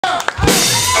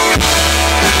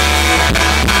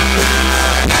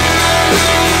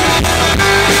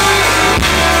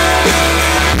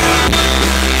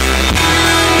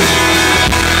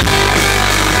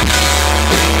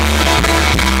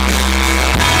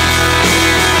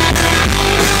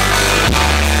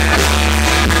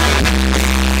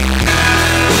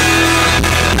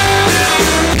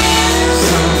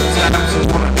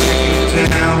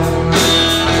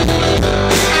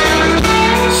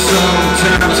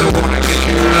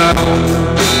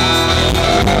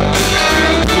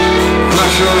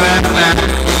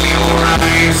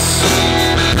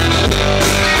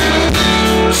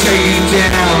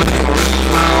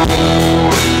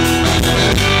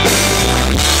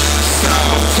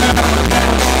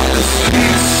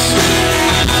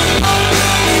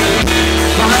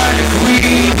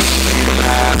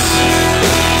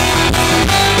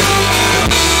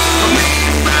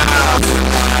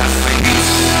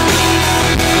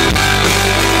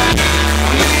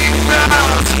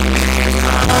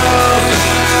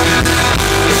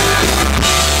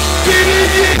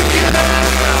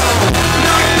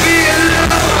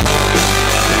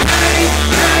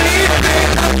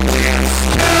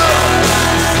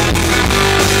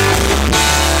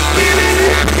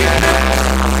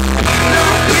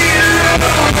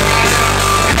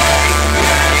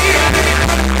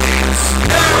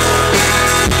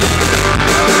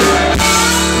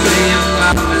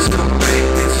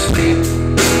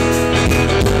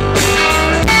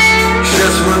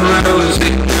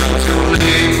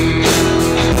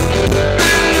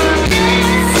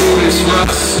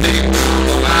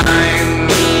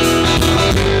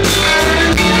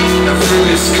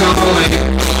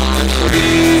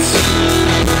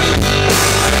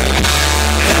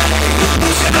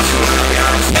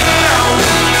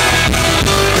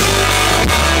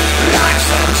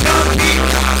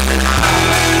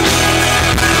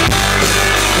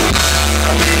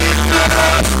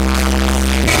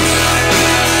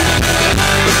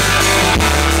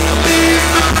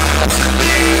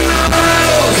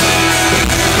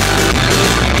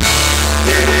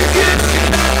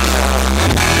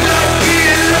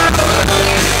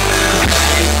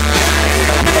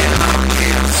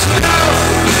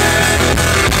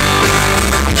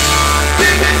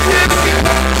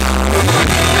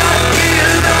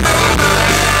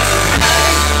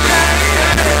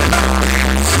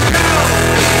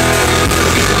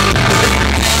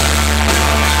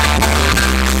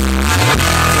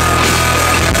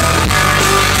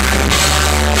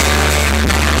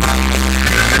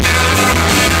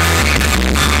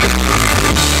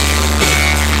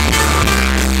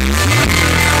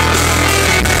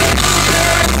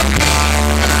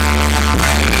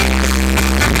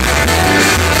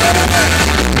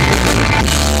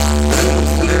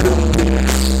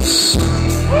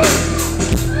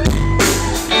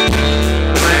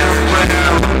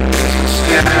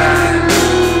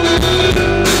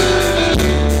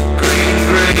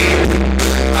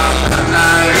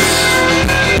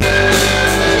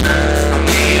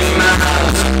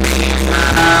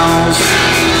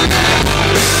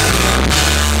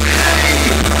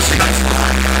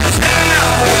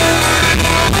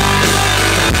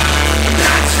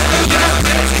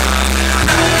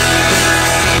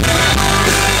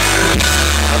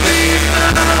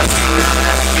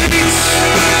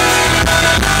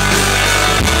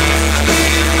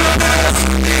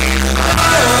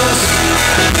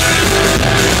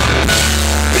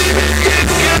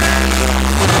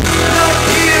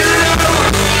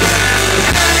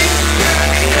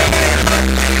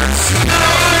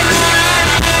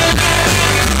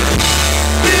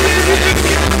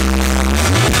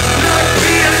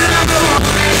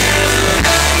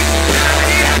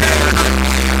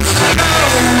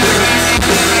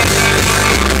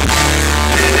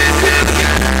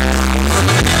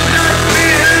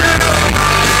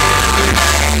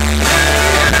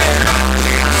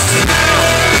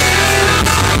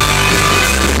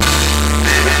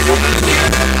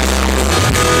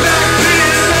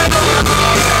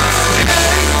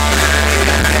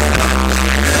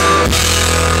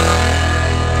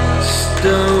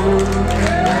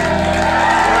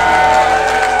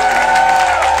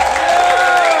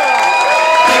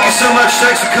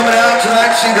Thanks for coming out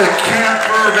tonight to see the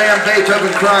Camper Van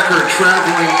Beethoven Crocker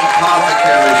Traveling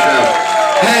Apothecary Show.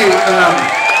 Hey,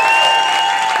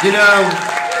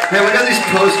 we got these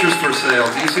posters for sale.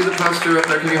 Do you see the poster up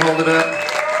there? Can you hold it up?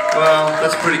 Well,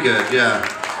 that's pretty good, yeah.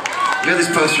 We got these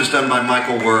posters done by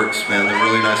Michael Works, man. They're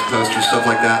really nice posters, stuff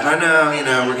like that. And I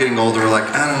know, we're getting older. We're like,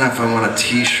 I don't know if I want a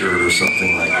t-shirt or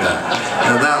something like that.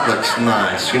 That looks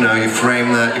nice. You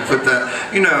frame that, you put that,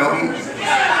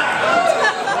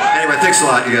 Anyway, thanks a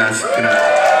lot, you guys. Good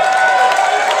night.